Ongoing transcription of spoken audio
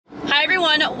Hi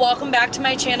everyone, welcome back to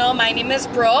my channel. My name is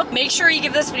Brooke. Make sure you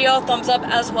give this video a thumbs up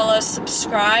as well as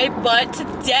subscribe. But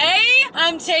today,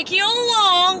 I'm taking you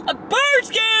along a Birds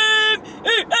game!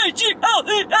 Eagles!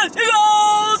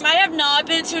 I have not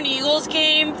been to an Eagles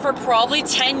game for probably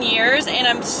 10 years and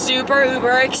I'm super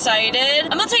uber excited.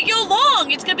 I'm gonna take you along.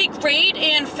 It's gonna be great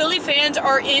and Philly fans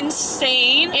are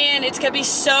insane and it's gonna be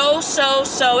so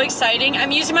exciting.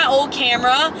 I'm using my old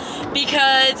camera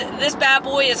because this bad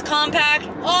boy is compact.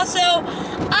 Also,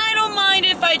 I don't mind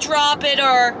if I drop it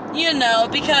or, you know,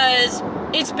 because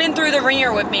it's been through the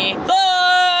ringer with me.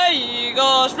 Fly,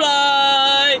 Eagles,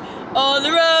 fly on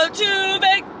the road to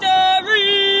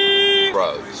victory.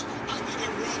 Bros.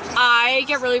 I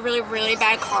get really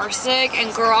bad car sick,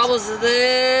 and girl, I was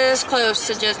this close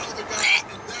to just...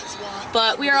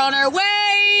 But we are on our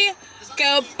way.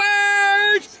 Go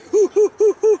Birds!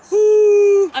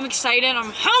 I'm excited,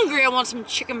 I'm hungry, I want some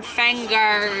chicken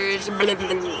fingers.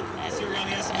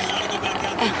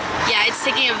 Yeah, it's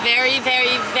taking a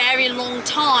very long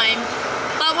time,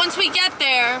 but once we get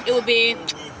there, it will be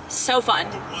so fun.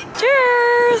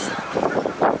 Cheers!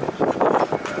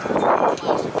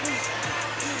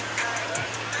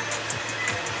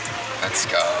 Let's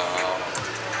go.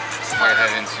 What are you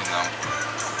heading to now?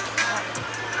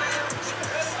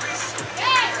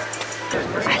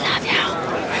 I love you.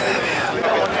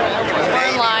 We're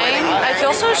in line. I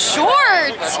feel so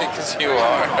short. Because you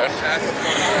are.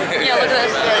 Yeah, look at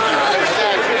this.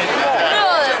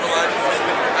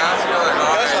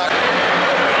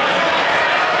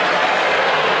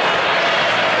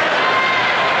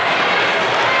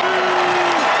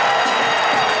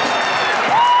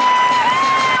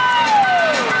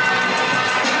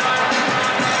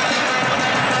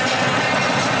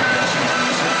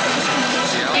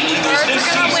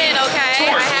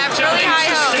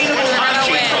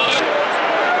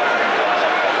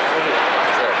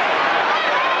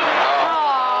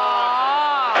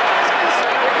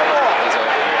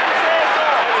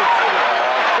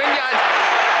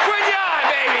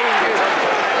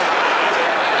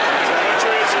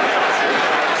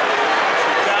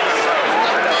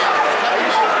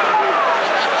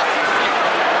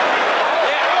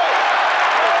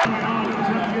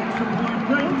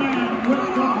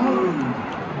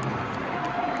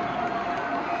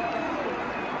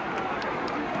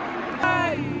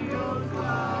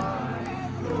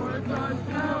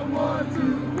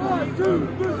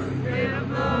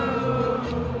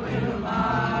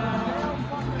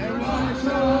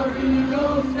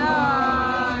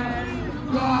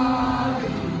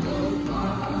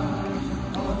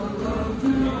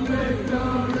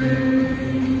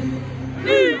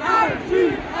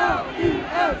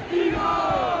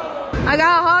 I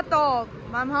got a hot dog.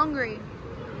 I'm hungry.